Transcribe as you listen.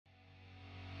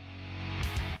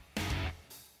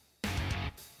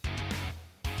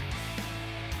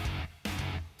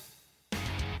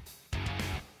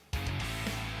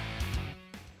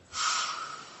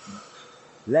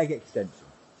leg extension.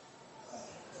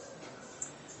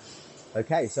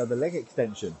 Okay, so the leg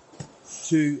extension.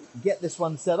 To get this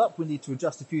one set up, we need to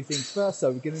adjust a few things first.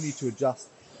 So we're going to need to adjust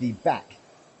the back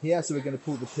here. So we're going to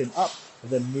pull the pin up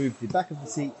and then move the back of the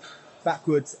seat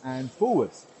backwards and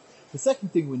forwards. The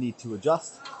second thing we need to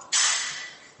adjust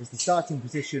is the starting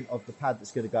position of the pad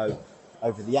that's going to go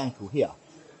over the ankle here.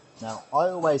 Now, I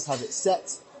always have it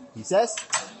set, he says,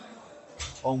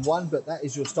 on 1, but that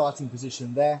is your starting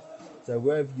position there. So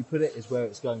wherever you put it is where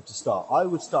it's going to start. I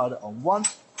would start it on 1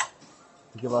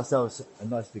 to give ourselves a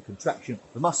nice big contraction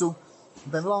of the muscle.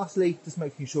 And then lastly, just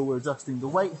making sure we're adjusting the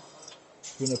weight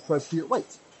to an appropriate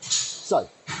weight. So,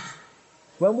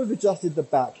 when we've adjusted the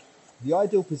back, the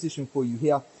ideal position for you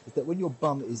here is that when your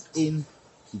bum is in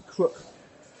the crook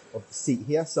of the seat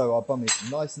here, so our bum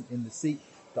is nice and in the seat,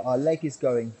 that our leg is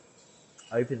going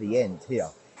over the end here.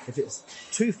 If it's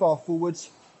too far forwards,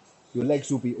 your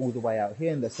legs will be all the way out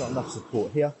here and there's not enough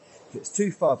support here. If it's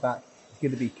too far back, it's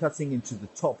going to be cutting into the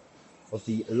top of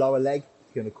the lower leg.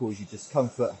 It's going to cause you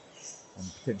discomfort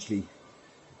and potentially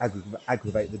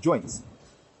aggravate the joints.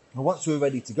 Now, once we're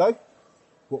ready to go,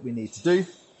 what we need to do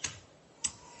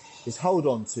is hold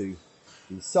on to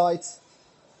these sides,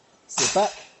 sit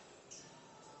back,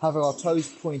 have our toes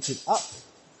pointed up,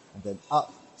 and then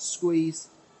up, squeeze,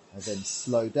 and then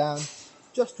slow down,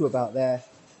 just to about there,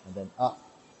 and then up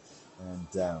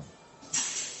and down.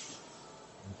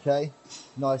 Okay,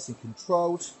 nice and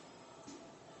controlled.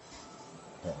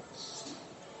 Okay.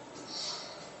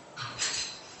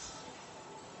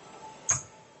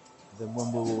 Then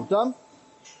when we're all done,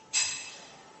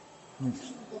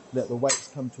 let the weights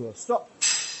come to a stop,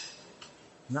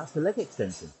 and that's the leg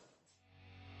extension.